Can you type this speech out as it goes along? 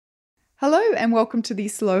Hello and welcome to the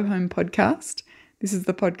Slow Home Podcast. This is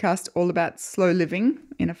the podcast all about slow living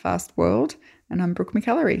in a fast world, and I'm Brooke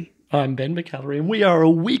McAllery. I'm Ben McAllery, and we are a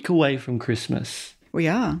week away from Christmas. We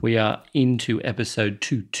are. We are into episode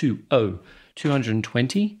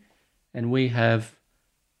 220, and we have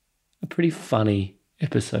a pretty funny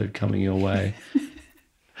episode coming your way.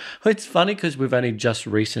 It's funny because we've only just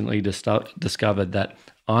recently discovered that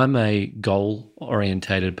I'm a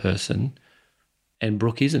goal-orientated person and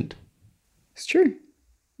Brooke isn't. It's true.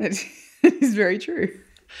 It is very true.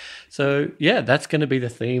 So, yeah, that's going to be the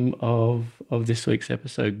theme of this week's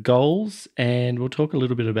episode, goals, and we'll talk a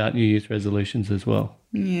little bit about New Year's resolutions as well.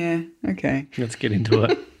 Yeah, okay. Let's get into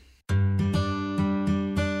it.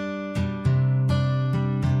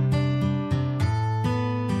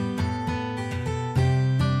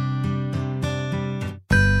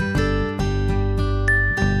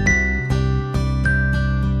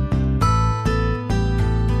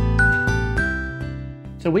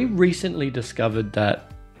 So we recently discovered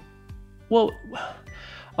that, well,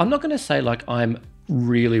 I'm not going to say like I'm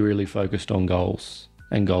really focused on goals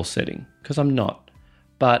and goal setting, because I'm not,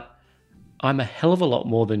 but I'm a hell of a lot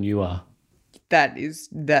more than you are. That is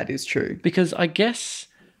true. Because I guess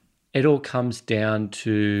it all comes down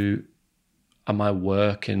to my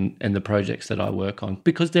work and the projects that I work on,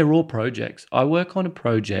 because they're all projects. I work on a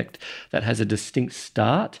project that has a distinct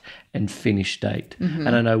start and finish date. Mm-hmm.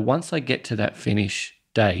 And I know once I get to that finish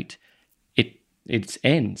date, it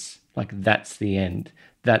ends. Like, that's the end.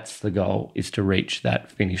 That's the goal, is to reach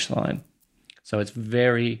that finish line. So it's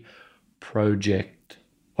very project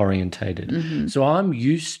orientated. Mm-hmm. So I'm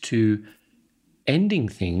used to ending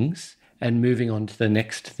things and moving on to the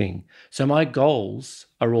next thing. So my goals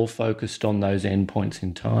are all focused on those endpoints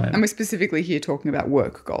in time. And we're specifically here talking about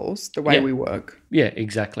work goals, the way we work. Yeah,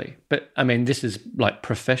 exactly. But I mean, this is like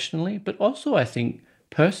professionally, but also I think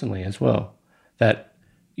personally as well, that,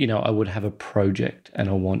 you know, I would have a project and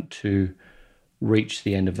I want to reach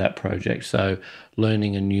the end of that project. So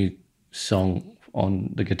learning a new song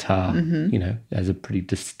on the guitar, you know, has a pretty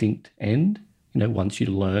distinct end, you know, once you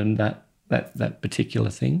learn that particular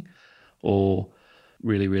thing. Or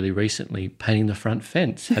really recently, painting the front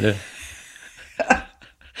fence had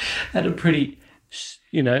a pretty,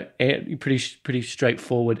 you know, pretty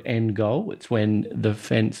straightforward end goal. It's when the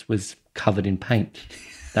fence was covered in paint.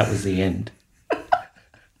 That was the end.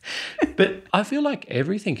 But I feel like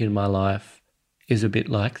everything in my life is a bit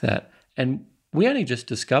like that. And we only just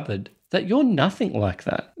discovered that you're nothing like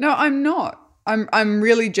that. No, I'm not. I'm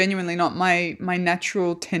really genuinely not. My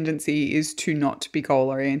natural tendency is to not be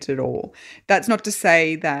goal-oriented at all. That's not to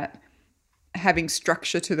say that having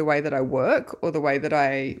structure to the way that I work or the way that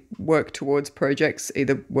I work towards projects,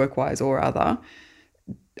 either work-wise or other,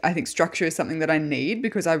 I think structure is something that I need,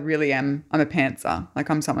 because I really am, I'm a pantser. Like,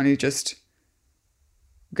 I'm someone who just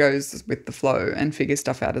goes with the flow and figures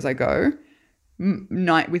stuff out as I go,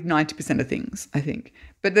 with 90% of things, I think.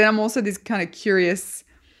 But then I'm also this kind of curious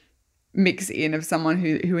mix in of someone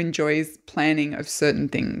who enjoys planning of certain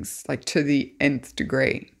things, like to the nth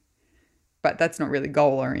degree. But that's not really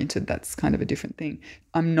goal-oriented. That's kind of a different thing.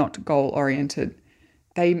 I'm not goal-oriented.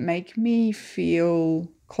 They make me feel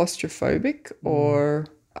claustrophobic, or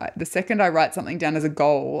the second I write something down as a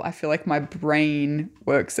goal, I feel like my brain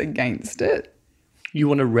works against it. You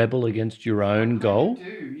want to rebel against your own goal? I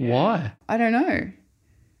do, yeah. Why? I don't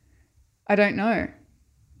know.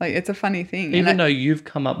 Like, it's a funny thing. Even though you've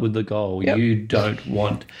come up with the goal, Yep. you don't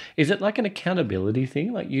want... Is it like an accountability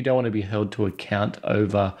thing? Like, you don't want to be held to account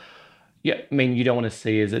over... Yeah, I mean, you don't want to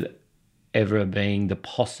see as it ever being the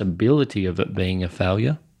possibility of it being a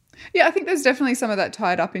failure? Yeah, I think there's definitely some of that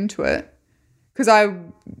tied up into it. Because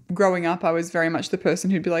growing up, I was very much the person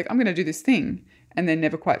who'd be like, I'm going to do this thing, and then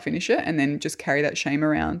never quite finish it, and then just carry that shame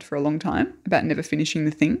around for a long time about never finishing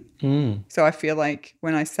the thing. Mm. So I feel like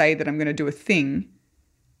when I say that I'm going to do a thing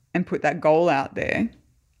and put that goal out there,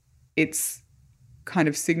 it's kind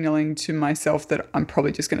of signaling to myself that I'm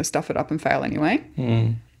probably just going to stuff it up and fail anyway.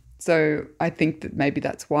 Mm. So I think that maybe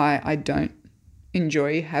that's why I don't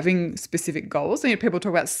enjoy having specific goals. You know, people talk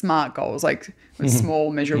about SMART goals, like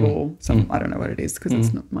small, measurable, I don't know what it is, because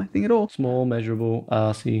it's not my thing at all. Small, measurable,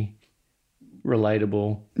 arsey,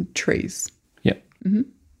 relatable. Trees. Yep. Mm-hmm.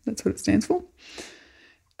 That's what it stands for.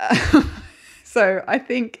 So I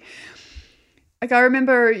think, like, I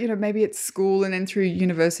remember, you know, maybe at school and then through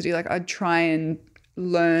university, like, I'd try and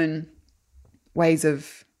learn ways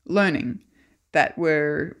of learning that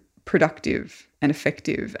were productive and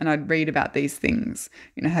effective. And I'd read about these things,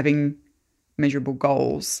 you know, having measurable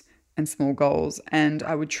goals and small goals. And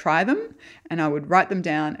I would try them and I would write them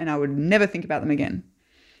down and I would never think about them again.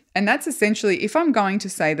 And that's essentially, if I'm going to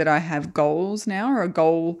say that I have goals now, or a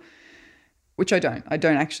goal, which I don't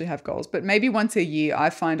actually have goals, but maybe once a year I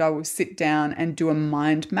find I will sit down and do a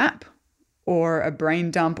mind map or a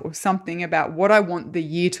brain dump or something about what I want the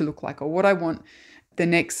year to look like, or what I want the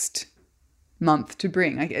next month to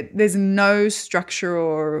bring. There's no structure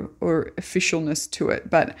or officialness to it,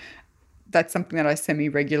 but that's something that I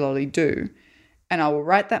semi-regularly do. And I will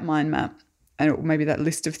write that mind map and maybe that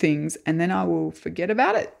list of things, and then I will forget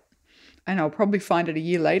about it. And I'll probably find it a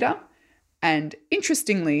year later. And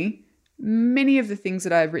interestingly, many of the things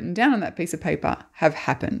that I've written down on that piece of paper have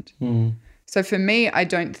happened. So for me, I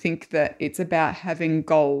don't think that it's about having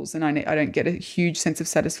goals, and I don't get a huge sense of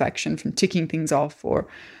satisfaction from ticking things off, or,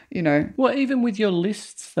 Well, even with your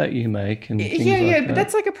lists that you make and things but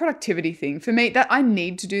that's like a productivity thing. For me, that I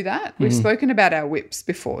need to do that. We've spoken about our whips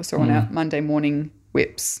before. So on our Monday morning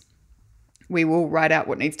whips, we will write out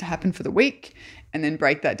what needs to happen for the week and then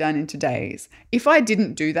break that down into days. If I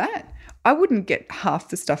didn't do that, I wouldn't get half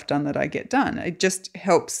the stuff done that I get done. It just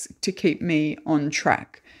helps to keep me on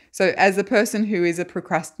track. So as a person who is a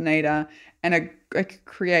procrastinator and a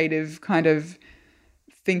creative kind of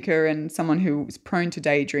thinker and someone who is prone to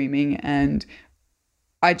daydreaming, and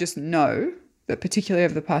I just know that particularly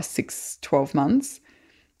over the past 6-12 months,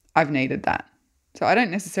 I've needed that. So I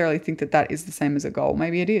don't necessarily think that that is the same as a goal.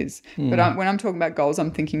 Maybe it is. But when I'm talking about goals,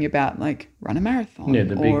 I'm thinking about like run a marathon.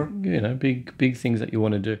 Yeah, big things that you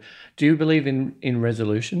want to do. Do you believe in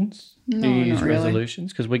resolutions? No, do you use not really.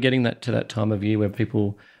 resolutions? Because we're getting to that time of year where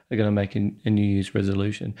people are going to make a New Year's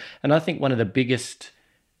resolution. And I think one of the biggest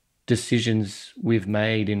decisions we've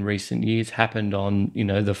made in recent years happened on, the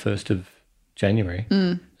 1st of January.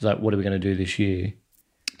 It's like, what are we going to do this year?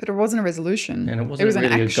 But it wasn't a resolution. And it wasn't was really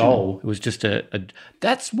an a action. goal. It was just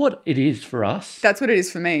that's what it is for us. That's what it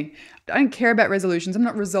is for me. I don't care about resolutions. I'm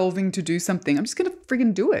not resolving to do something. I'm just going to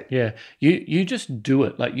friggin' do it. Yeah. You just do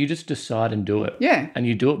it. Like, you just decide and do it. Yeah. And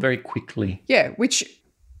you do it very quickly. Yeah, which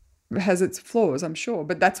has its flaws, I'm sure.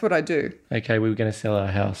 But that's what I do. Okay, we were going to sell our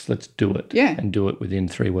house. Let's do it. Yeah. And do it within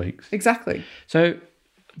 3 weeks. Exactly. So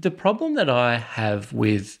the problem that I have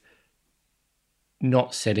with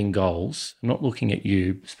not setting goals, I'm not looking at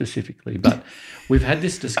you specifically, but we've had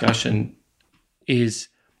this discussion, is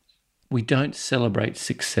we don't celebrate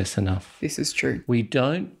success enough. This is true. We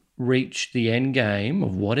don't reach the end game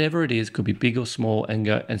of whatever it is, could be big or small, and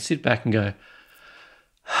go and sit back and go,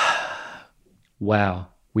 wow,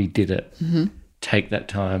 we did it. Take that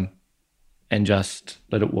time and just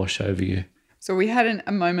let it wash over you. So we had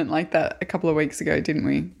a moment like that a couple of weeks ago, didn't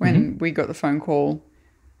we? When we got the phone call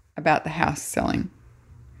about the house selling,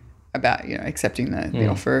 about, accepting the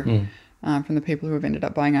offer from the people who have ended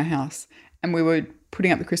up buying our house. And we were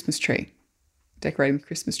putting up the Christmas tree, decorating the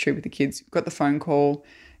Christmas tree with the kids. Got the phone call.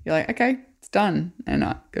 You're like, okay, it's done. And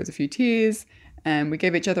there was a few tears, and we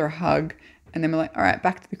gave each other a hug. And then we're like, all right,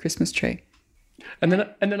 back to the Christmas tree. And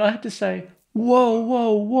then I had to say,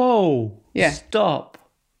 whoa. Yeah. Stop.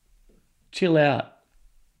 Chill out.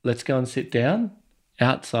 Let's go and sit down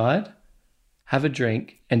outside, have a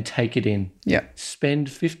drink, and take it in. Yeah. Spend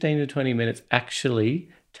 15 to 20 minutes actually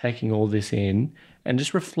taking all this in and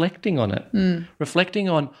just reflecting on it. Reflecting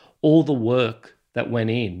on all the work that went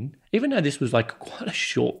in, even though this was like quite a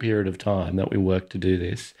short period of time that we worked to do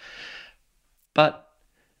this. But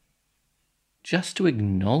just to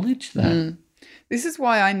acknowledge that. This is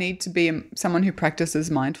why I need to be someone who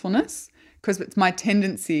practices mindfulness, because it's my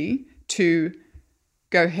tendency to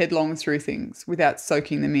go headlong through things without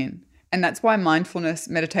soaking them in. And that's why mindfulness,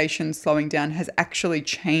 meditation, slowing down has actually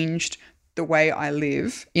changed the way I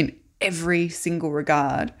live in every single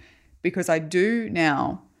regard, because I do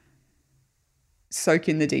now soak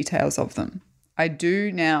in the details of them. I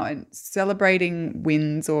do now, and celebrating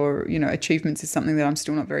wins or, achievements is something that I'm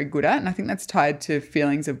still not very good at. And I think that's tied to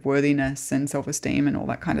feelings of worthiness and self-esteem and all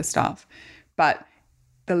that kind of stuff. But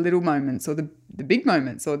the little moments or the big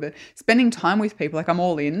moments or the spending time with people, like I'm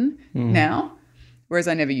all in now, whereas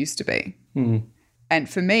I never used to be. And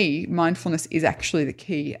for me, mindfulness is actually the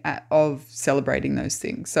key of celebrating those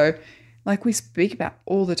things. So like we speak about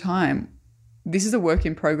all the time, this is a work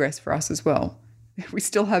in progress for us as well. We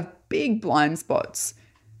still have big blind spots.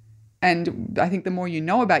 And I think the more you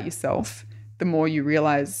know about yourself, the more you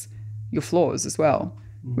realize your flaws as well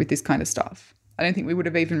with this kind of stuff. I don't think we would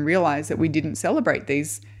have even realized that we didn't celebrate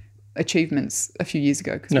these achievements a few years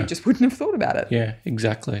ago because we just wouldn't have thought about it. Yeah,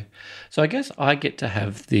 exactly. So I guess I get to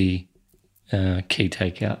have the key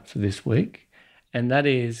takeout for this week, and that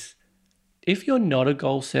is, if you're not a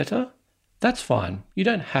goal setter, that's fine. You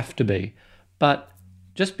don't have to be, but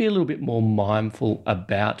just be a little bit more mindful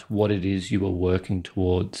about what it is you are working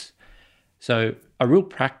towards. So a real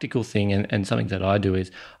practical thing and something that I do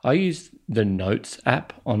is I use the Notes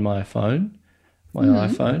app on my phone, my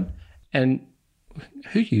iPhone. And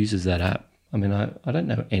who uses that app? I mean, I don't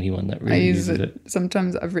know anyone that I really use uses it.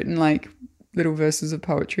 Sometimes I've written like little verses of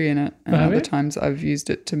poetry in it, and other times I've used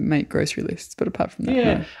it to make grocery lists. But apart from that,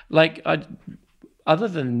 no. Like other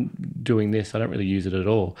than doing this, I don't really use it at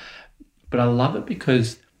all. But I love it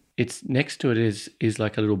because it's next to it is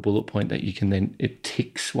like a little bullet point that you can then, it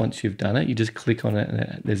ticks once you've done it. You just click on it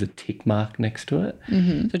and there's a tick mark next to it.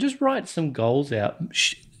 So just write some goals out.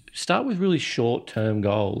 Start with really short-term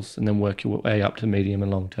goals and then work your way up to medium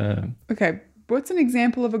and long-term. Okay, what's an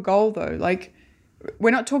example of a goal though? Like,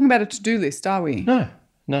 we're not talking about a to-do list, are we?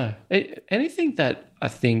 No. Anything that I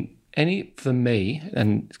think, for me,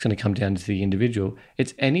 and it's going to come down to the individual,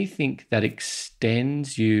 it's anything that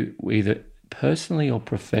extends you either personally or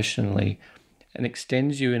professionally and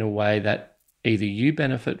extends you in a way that either you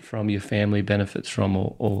benefit from, your family benefits from,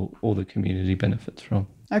 or the community benefits from.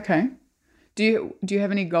 Okay. Do you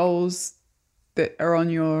have any goals that are on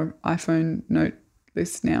your iPhone note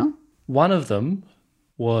list now? One of them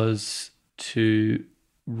was to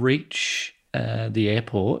reach the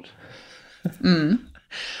airport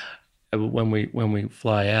when we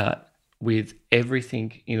fly out with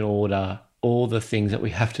everything in order, all the things that we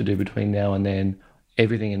have to do between now and then,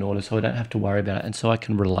 everything in order, so I don't have to worry about it, and so I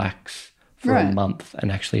can relax for a month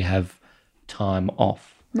and actually have time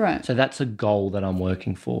off. Right. So that's a goal that I'm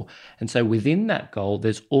working for. And so within that goal,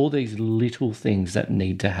 there's all these little things that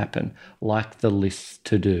need to happen, like the lists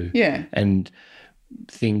to do and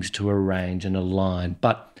things to arrange and align.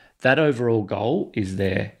 But that overall goal is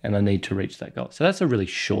there, and I need to reach that goal. So that's a really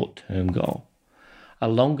short-term goal. A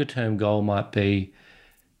longer-term goal might be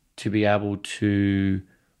to be able to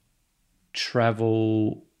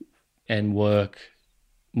travel and work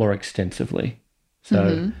more extensively.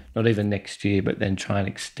 So not even next year, but then try and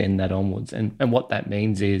extend that onwards. And what that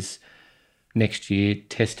means is next year,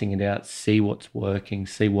 testing it out, see what's working,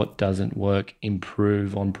 see what doesn't work,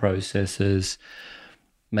 improve on processes,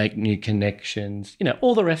 make new connections,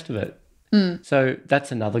 all the rest of it. So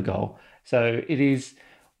that's another goal. So it is,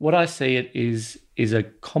 what I see it is a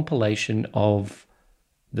compilation of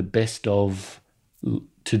the best of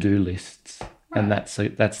to-do lists. Right. And that's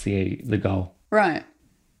the goal. Right.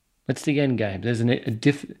 It's the end game. There's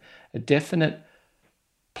a definite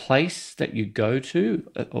place that you go to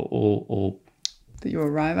or that you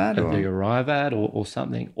arrive at, or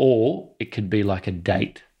something. Or it could be like a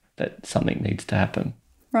date that something needs to happen.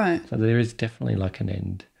 Right. So there is definitely like an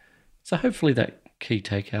end. So hopefully that key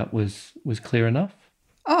takeout was clear enough.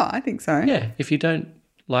 Oh, I think so. Yeah. If you don't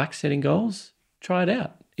like setting goals, try it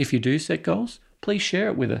out. If you do set goals, please share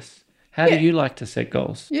it with us. How do you like to set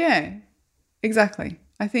goals? Yeah, exactly.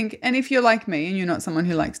 I think, and if you're like me and you're not someone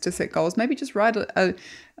who likes to set goals, maybe just write a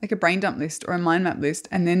brain dump list or a mind map list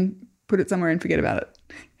and then put it somewhere and forget about it.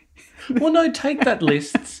 Well, no, take that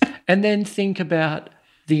list and then think about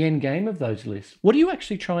the end game of those lists. What are you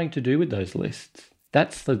actually trying to do with those lists?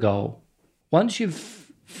 That's the goal. Once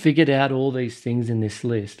you've figured out all these things in this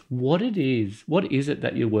list, what is it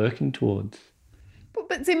that you're working towards?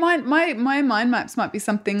 But see, my mind maps might be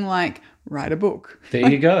something like write a book. There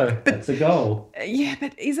you go. That's a goal. Yeah,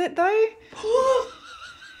 but is it though?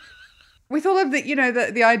 With all of the,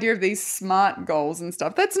 the idea of these SMART goals and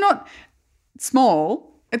stuff, that's not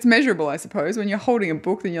small. It's measurable, I suppose. When you're holding a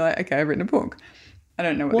book, then you're like, okay, I've written a book. I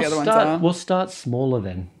don't know what the other ones are. We'll start smaller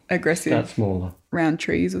then. Aggressive. Start smaller. Round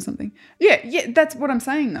trees or something. Yeah, that's what I'm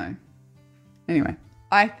saying though. Anyway.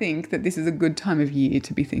 I think that this is a good time of year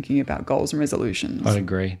to be thinking about goals and resolutions. I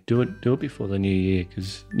agree. Do it before the new year,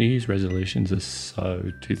 because New Year's resolutions are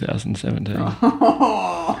so 2017.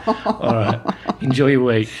 All right. Enjoy your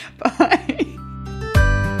week. Bye.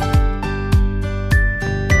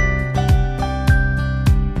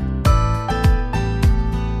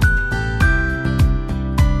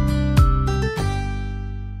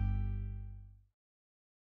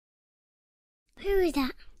 Who is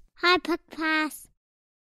that? Hi, podcast.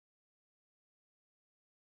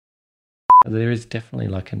 There is definitely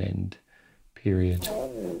like an end period.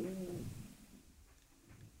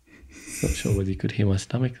 Not sure whether you could hear my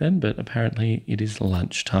stomach then, but apparently it is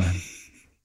lunchtime.